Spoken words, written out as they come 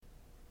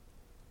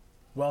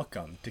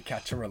Welcome to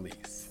Catch and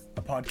Release,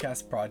 a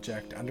podcast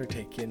project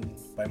undertaken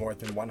by more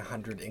than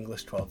 100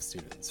 English 12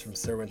 students from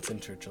Sir Winston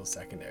Churchill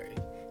Secondary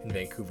in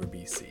Vancouver,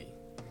 BC.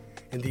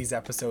 In these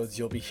episodes,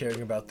 you'll be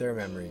hearing about their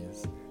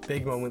memories,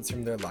 big moments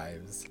from their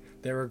lives,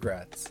 their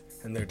regrets,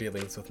 and their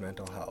dealings with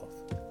mental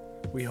health.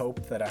 We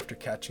hope that after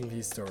catching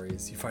these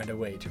stories, you find a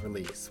way to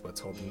release what's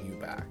holding you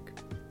back.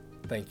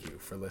 Thank you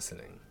for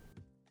listening.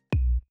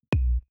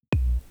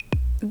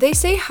 They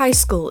say high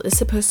school is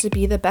supposed to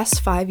be the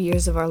best 5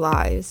 years of our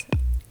lives.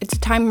 It's a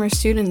time where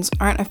students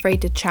aren't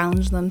afraid to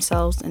challenge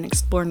themselves and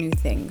explore new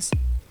things.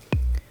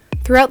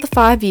 Throughout the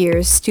 5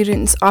 years,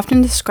 students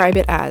often describe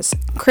it as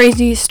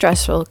crazy,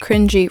 stressful,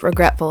 cringy,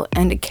 regretful,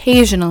 and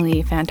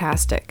occasionally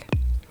fantastic.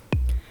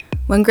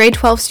 When grade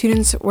 12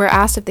 students were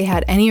asked if they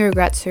had any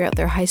regrets throughout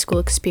their high school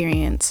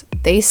experience,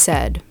 they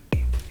said,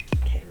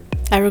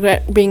 I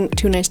regret being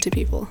too nice to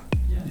people.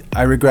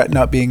 I regret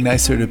not being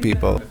nicer to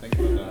people.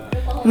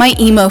 My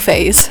emo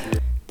phase.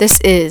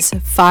 This is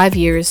 5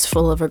 years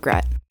full of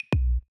regret.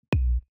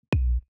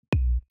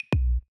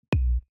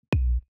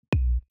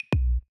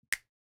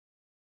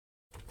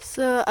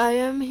 So I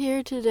am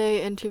here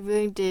today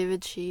interviewing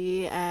David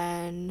Shi,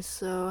 and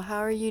so how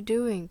are you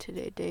doing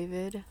today,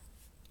 David?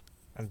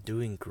 I'm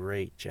doing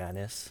great,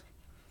 Janice.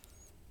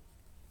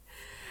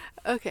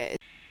 Okay.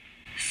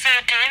 So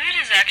David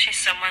is actually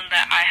someone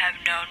that I have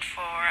known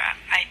for,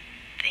 I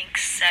think,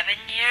 7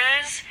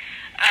 years.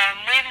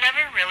 We've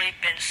never really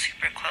been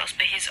super close,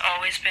 but he's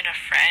always been a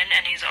friend,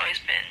 and he's always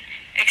been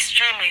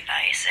extremely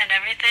nice and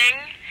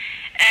everything.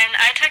 And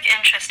I took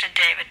interest in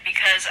David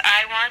because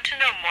I want to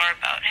know more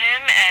about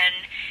him,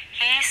 and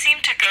he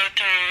seemed to go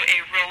through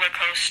a roller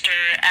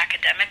coaster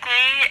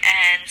academically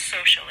and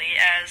socially.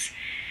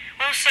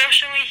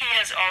 Socially he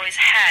has always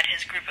had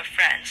his group of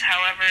friends.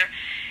 However,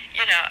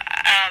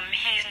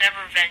 he's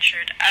never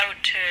ventured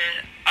out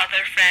to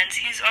other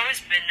friends. He's always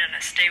been in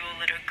a stable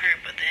little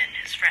group within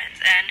his friends,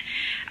 and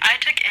I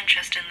took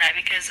interest in that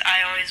because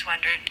I always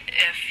wondered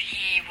if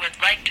he would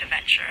like to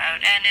venture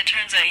out, and it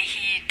turns out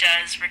he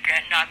does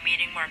regret not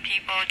meeting more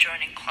people,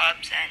 joining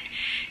clubs, and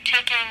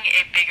taking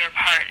a bigger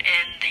part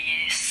in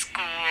the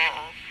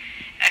school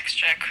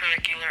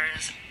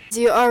extracurriculars. As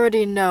you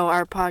already know,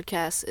 our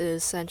podcast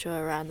is centered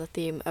around the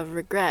theme of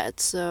regret,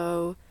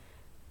 so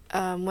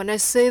when I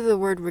say the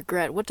word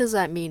regret, what does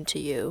that mean to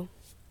you?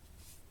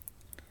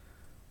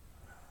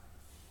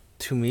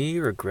 To me,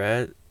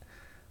 regret,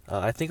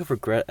 I think of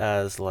regret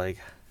as like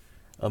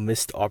a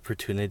missed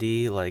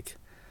opportunity, like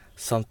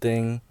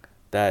something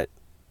that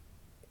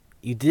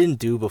you didn't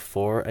do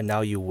before and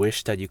now you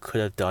wish that you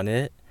could have done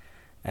it,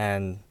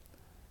 and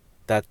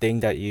that thing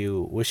that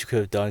you wish you could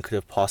have done could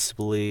have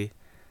possibly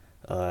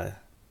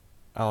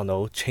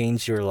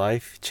change your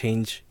life,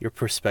 change your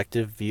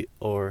perspective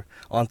or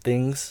on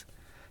things.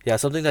 Yeah,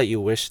 something that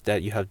you wish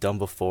that you have done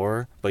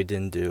before but you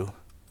didn't do.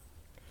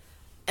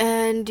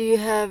 And do you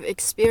have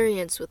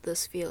experience with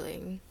this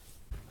feeling?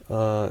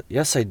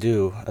 Yes, I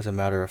do, as a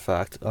matter of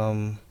fact.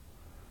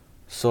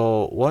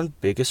 So one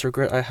biggest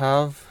regret I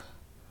have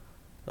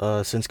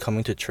since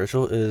coming to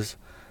Churchill is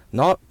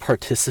not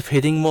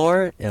participating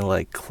more in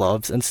like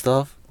clubs and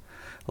stuff.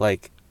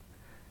 Like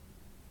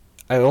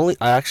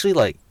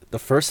the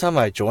first time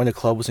I joined a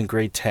club was in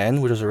grade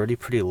 10, which was already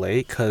pretty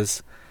late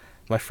because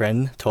my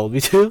friend told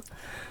me to.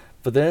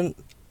 But then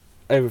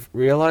I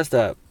realized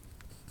that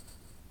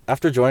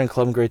after joining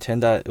club in grade 10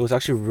 that it was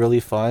actually really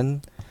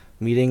fun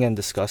meeting and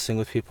discussing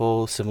with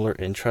people similar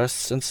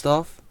interests and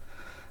stuff.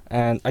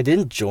 And I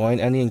didn't join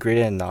any in grade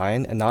 8 and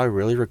 9, and now I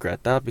really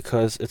regret that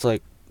because it's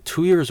like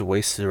 2 years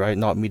wasted, right?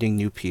 Not meeting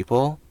new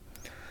people.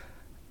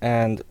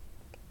 And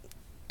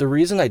the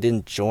reason I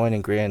didn't join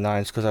in grade 8 and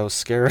 9 is because I was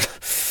scared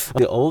of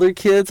the older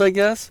kids, I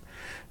guess.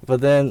 But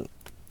then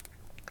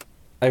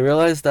I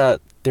realized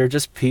that they're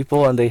just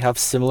people and they have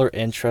similar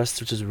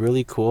interests, which is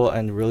really cool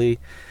and really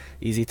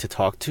easy to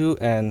talk to.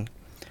 And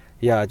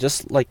yeah,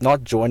 just like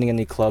not joining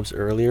any clubs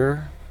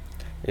earlier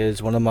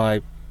is one of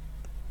my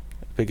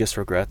biggest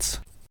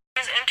regrets.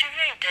 When I was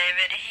interviewing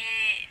David,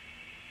 he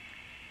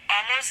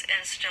almost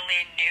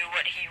instantly knew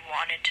what he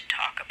wanted to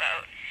talk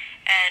about,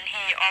 and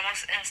he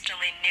almost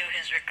instantly knew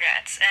his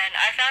regrets. And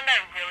I found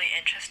that really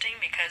interesting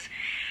because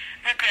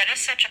regret is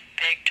such a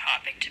big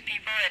topic to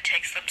people. It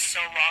takes them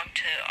so long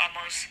to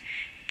almost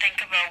think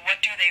about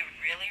what do they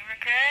really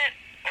regret,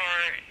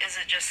 or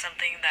is it just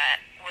something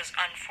that was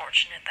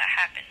unfortunate that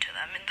happened to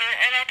them. And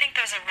I think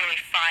there's a really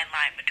fine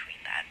line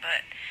between that.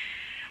 But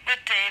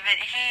with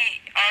David,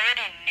 he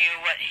already knew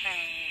what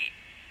he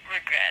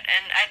regret,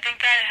 and I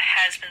think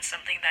that has been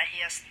something that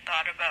he has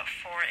thought about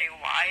for a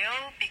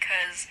while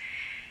because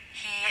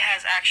he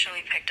has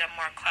actually picked up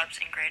more clubs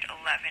in grade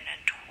 11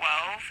 and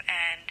 12,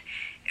 and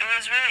it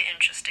was really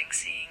interesting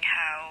seeing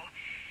how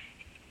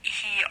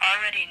he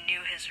already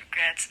knew his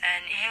regrets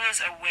and he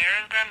was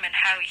aware of them and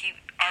how he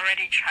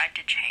already tried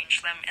to change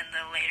them in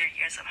the later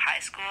years of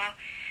high school.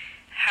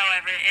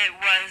 However, it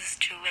was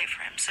too late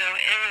for him, so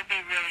it would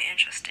be really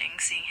interesting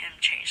seeing him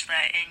change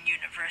that in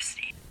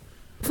university.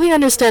 definitely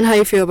understand how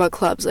you feel about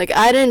clubs. Like,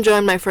 I didn't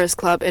join my first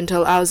club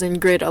until I was in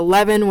grade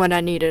 11 when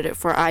I needed it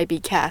for IB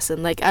CAS,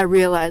 and like I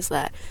realized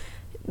that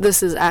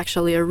this is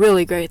actually a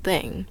really great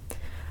thing.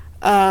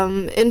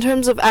 In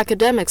terms of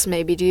academics,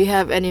 maybe, do you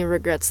have any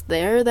regrets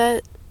there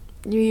that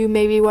you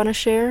maybe want to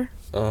share?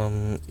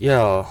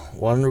 Yeah,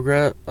 one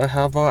regret I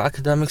have on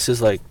academics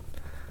is like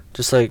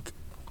just like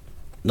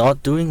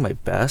not doing my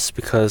best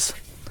because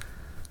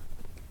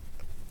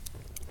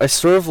I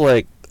sort of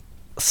like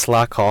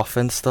slack off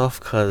and stuff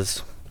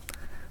because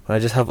when I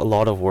just have a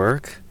lot of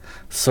work.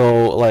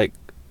 So like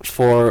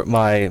for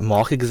my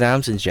mock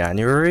exams in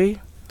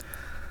January,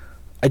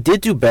 I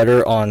did do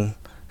better on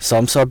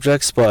some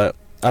subjects, but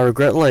I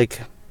regret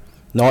like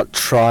not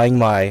trying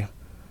my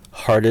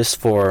hardest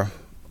for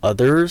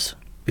others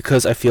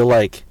because I feel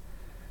like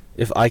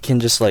if I can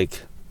just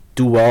like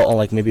do well on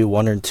like maybe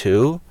one or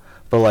two,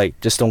 but like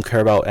just don't care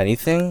about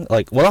anything,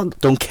 like well not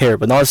don't care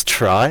but not as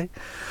try,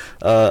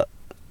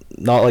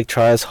 not like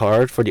try as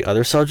hard for the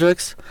other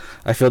subjects,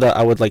 I feel that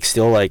I would like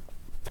still like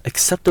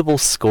acceptable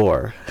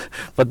score.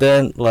 But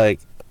then like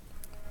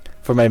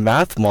for my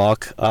math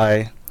mock,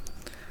 I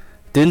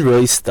didn't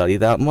really study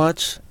that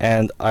much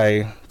and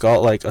I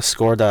got like a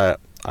score that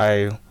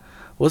I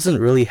wasn't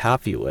really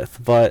happy with,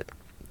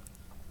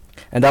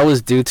 and that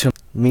was due to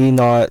me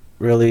not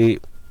really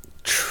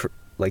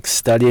like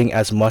studying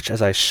as much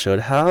as I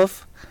should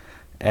have.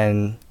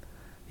 And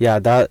yeah,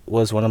 that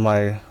was one of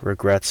my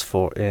regrets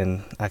for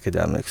in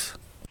academics.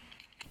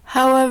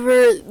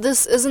 However,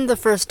 this isn't the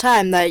first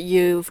time that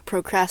you've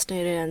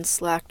procrastinated and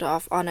slacked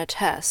off on a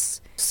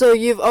test. So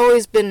you've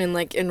always been in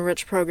like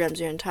enriched programs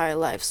your entire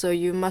life, so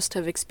you must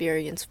have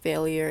experienced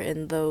failure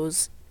in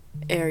those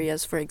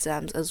areas for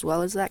exams as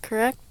well, is that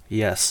correct?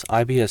 Yes,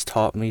 IB has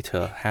taught me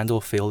to handle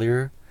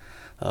failure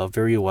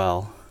very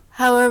well.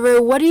 However,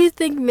 what do you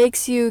think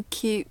makes you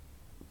keep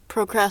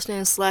procrastinating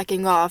and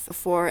slacking off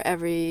for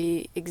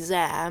every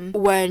exam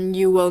when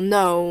you will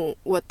know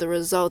what the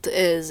result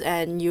is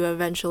and you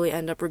eventually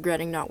end up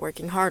regretting not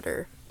working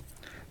harder?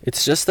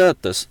 It's just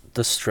that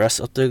the stress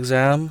of the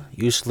exam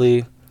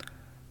usually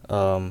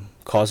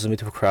causes me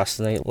to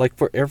procrastinate. Like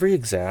for every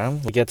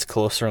exam, it gets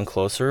closer and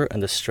closer,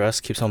 and the stress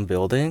keeps on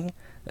building.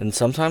 And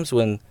sometimes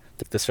when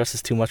the stress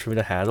is too much for me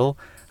to handle,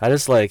 I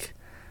just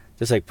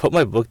put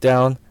my book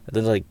down and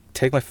then like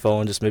take my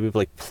phone, just maybe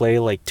like play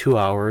like 2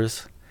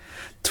 hours,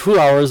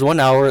 1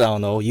 hour, I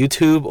don't know,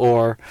 YouTube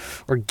or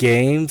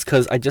games,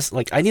 because I just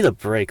like I need a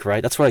break,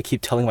 right? That's why I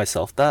keep telling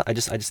myself that I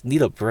just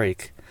need a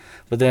break.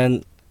 But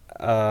then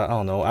I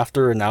don't know,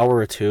 after an hour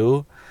or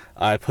two,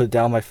 I put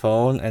down my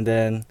phone, and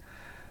then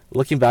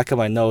looking back at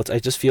my notes, I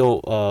just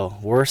feel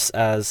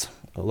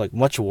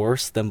much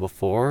worse than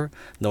before,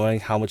 knowing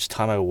how much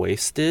time I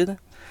wasted.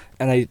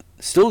 And I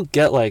still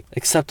get like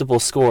acceptable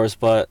scores,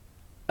 but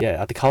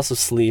yeah, at the cost of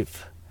sleep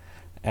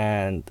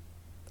and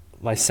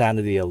my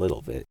sanity a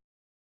little bit.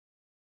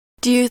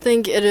 Do you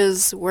think it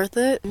is worth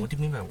it? What do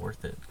you mean by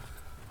worth it?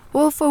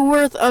 Well, for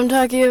worth, I'm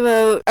talking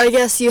about, I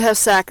guess you have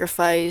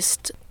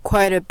sacrificed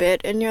quite a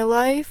bit in your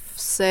life.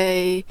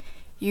 Say,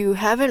 you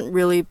haven't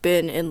really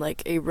been in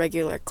like a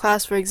regular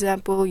class, for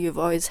example. You've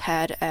always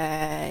had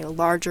a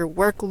larger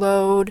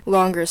workload,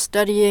 longer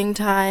studying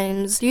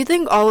times. Do you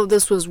think all of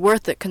this was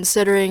worth it,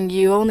 considering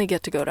you only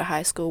get to go to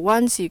high school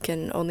once, you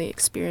can only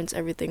experience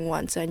everything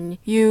once, and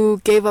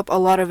you gave up a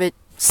lot of it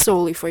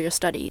solely for your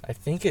study? I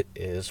think it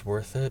is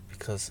worth it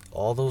because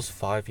all those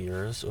 5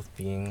 years of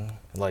being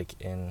like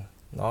in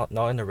not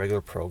in a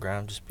regular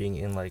program, just being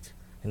in like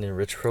an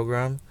enriched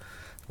program,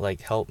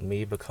 like helped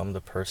me become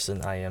the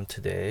person I am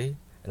today.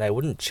 And I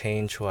wouldn't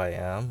change who I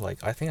am. Like,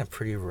 I think I'm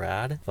pretty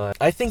rad. But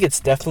I think it's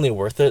definitely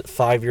worth it.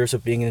 5 years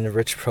of being in a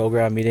rich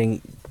program,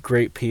 meeting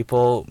great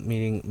people,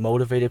 meeting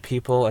motivated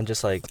people, and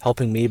just like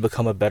helping me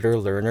become a better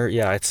learner.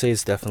 Yeah, I'd say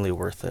it's definitely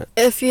worth it.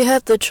 If you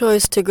had the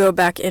choice to go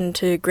back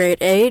into grade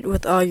 8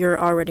 with all your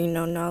already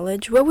known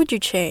knowledge, what would you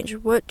change?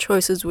 What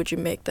choices would you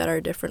make that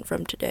are different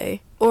from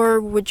today?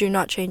 Or would you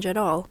not change at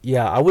all?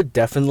 Yeah, I would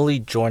definitely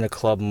join a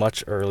club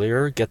much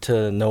earlier, get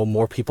to know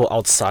more people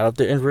outside of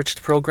the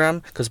enriched program.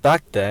 Because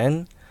back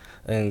then,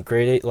 in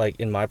grade 8, like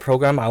in my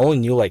program, I only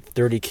knew like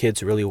 30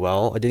 kids really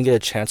well. I didn't get a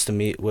chance to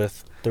meet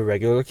with the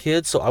regular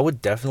kids, so I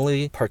would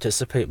definitely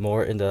participate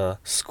more in the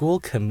school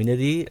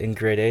community in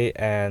grade 8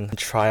 and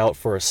try out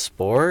for a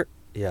sport.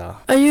 Yeah.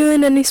 Are you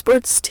in any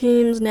sports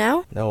teams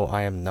now? No,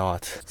 I am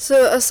not.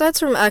 So, aside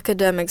from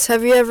academics,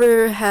 have you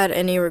ever had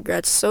any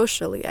regrets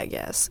socially, I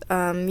guess?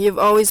 You've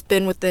always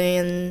been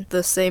within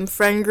the same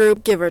friend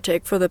group, give or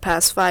take, for the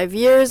past 5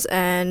 years,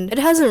 and it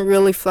hasn't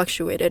really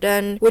fluctuated.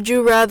 And would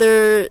you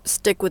rather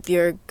stick with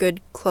your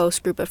good, close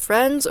group of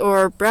friends,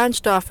 or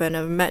branched off and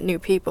have met new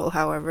people,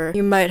 however?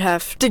 You might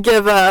have to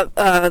give up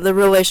the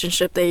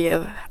relationship that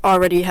you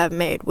already have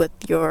made with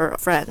your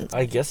friends.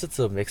 I guess it's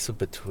a mix of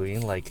between.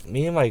 Like,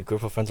 me and my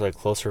group of friends are like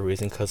close for a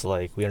reason because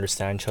like we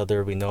understand each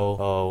other, we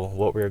know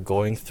what we're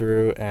going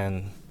through,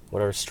 and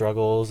what our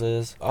struggles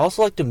is. I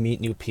also like to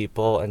meet new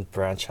people and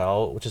branch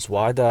out, which is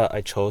why that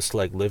I chose to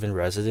like live in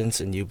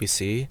residence in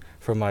UBC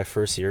for my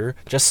first year,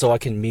 just so I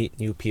can meet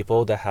new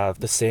people that have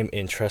the same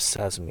interests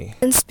as me.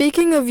 And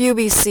speaking of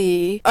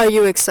UBC, are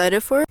you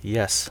excited for it?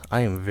 Yes,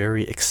 I am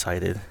very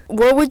excited.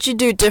 What would you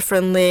do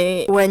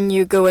differently when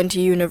you go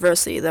into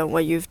university than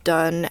what you've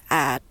done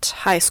at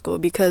high school?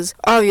 Because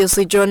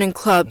obviously joining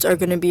clubs are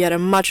going to be at a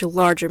much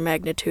larger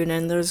magnitude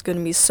and there's going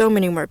to be so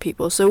many more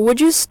people. So would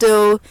you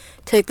still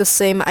take the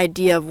same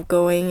idea of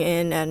going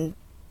in and,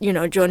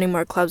 joining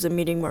more clubs and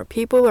meeting more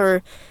people,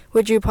 or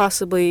would you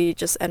possibly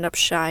just end up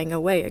shying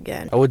away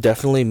again? I would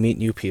definitely meet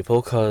new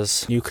people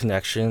because new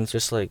connections,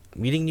 just like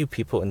meeting new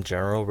people in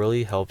general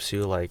really helps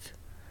you like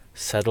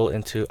settle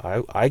into,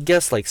 I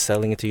guess like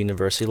settling into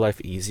university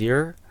life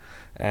easier.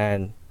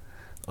 And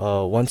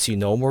once you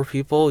know more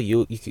people,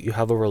 you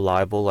have a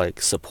reliable like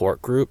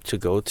support group to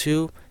go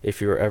to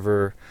if you're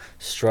ever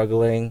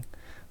struggling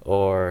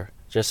or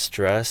just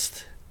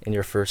stressed in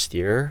your first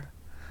year.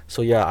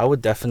 So yeah, I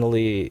would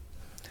definitely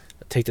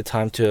take the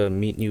time to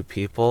meet new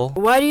people.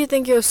 Why do you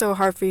think it was so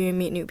hard for you to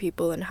meet new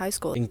people in high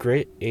school? In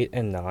grade 8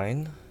 and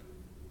 9,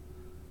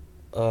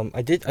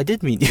 I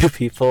did meet new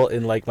people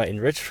in like my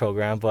enriched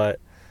program, but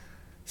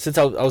since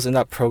I was in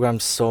that program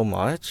so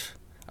much,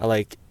 I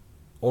like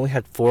only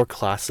had 4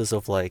 classes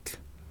of like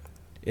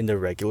in the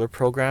regular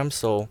program,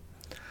 so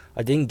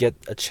I didn't get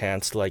a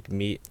chance to like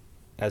meet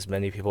as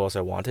many people as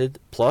I wanted.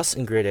 Plus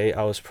in grade 8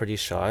 I was pretty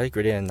shy,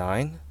 grade 8 and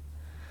 9,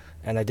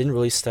 and I didn't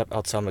really step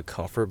outside my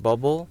comfort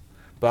bubble.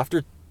 But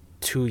after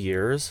 2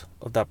 years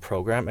of that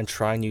program and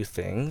trying new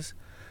things,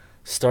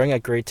 starting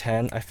at grade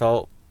 10 I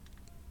felt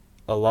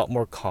a lot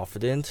more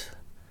confident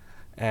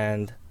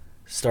and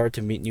started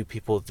to meet new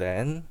people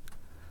then.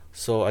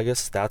 So I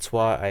guess that's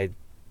why I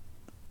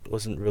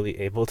wasn't really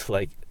able to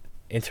like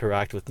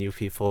interact with new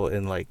people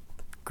in like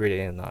grade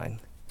 8 and 9.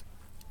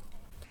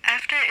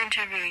 After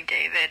interviewing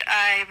David,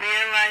 I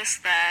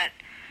realized that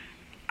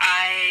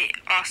I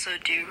also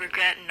do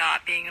regret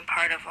not being a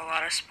part of a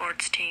lot of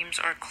sports teams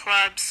or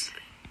clubs,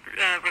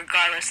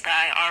 regardless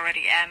that I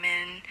already am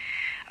in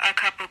a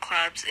couple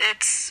clubs.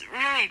 It's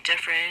really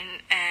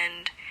different,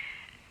 and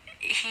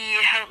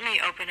he helped me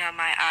open up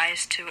my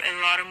eyes to a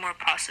lot of more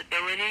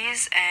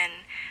possibilities, and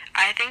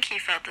I think he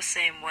felt the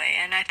same way.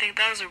 And I think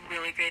that was a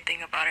really great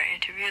thing about our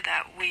interview,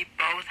 that we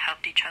both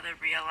helped each other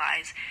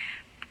realize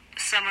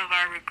some of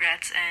our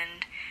regrets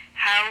and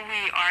how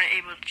we are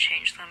able to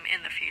change them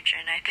in the future.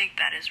 And I think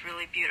that is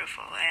really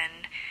beautiful,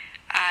 and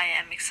I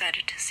am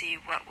excited to see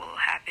what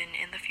will happen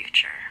in the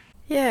future.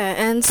 Yeah,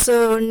 and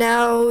so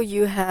now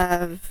you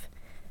have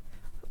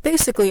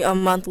basically a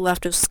month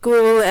left of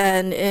school,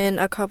 and in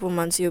a couple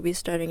months you'll be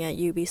starting at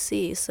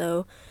UBC,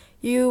 so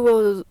you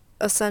will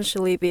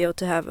essentially be able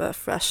to have a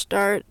fresh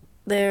start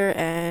there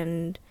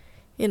and,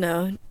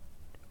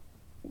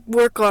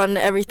 work on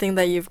everything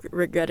that you've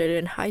regretted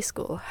in high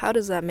school. How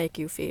does that make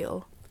you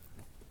feel?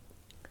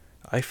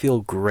 I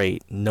feel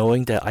great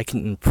knowing that I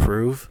can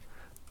improve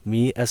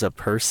me as a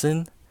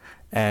person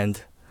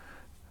and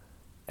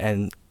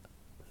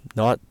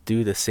not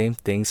do the same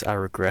things I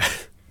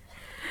regret.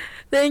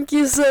 Thank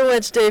you so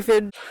much,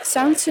 David.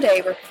 Sounds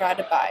today were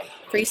provided by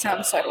Free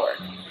Sound Cyborg.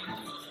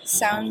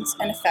 Sounds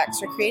and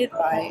effects are created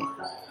by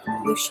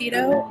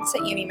Bushido,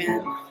 Sayumi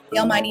Man, The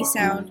Almighty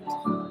Sound,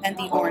 and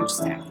The Orange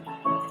Sound.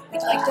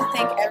 We'd like to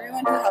thank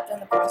everyone who helped in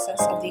the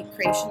process of the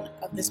creation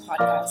of this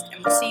podcast,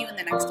 and we'll see you in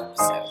the next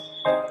episode.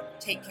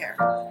 Take care.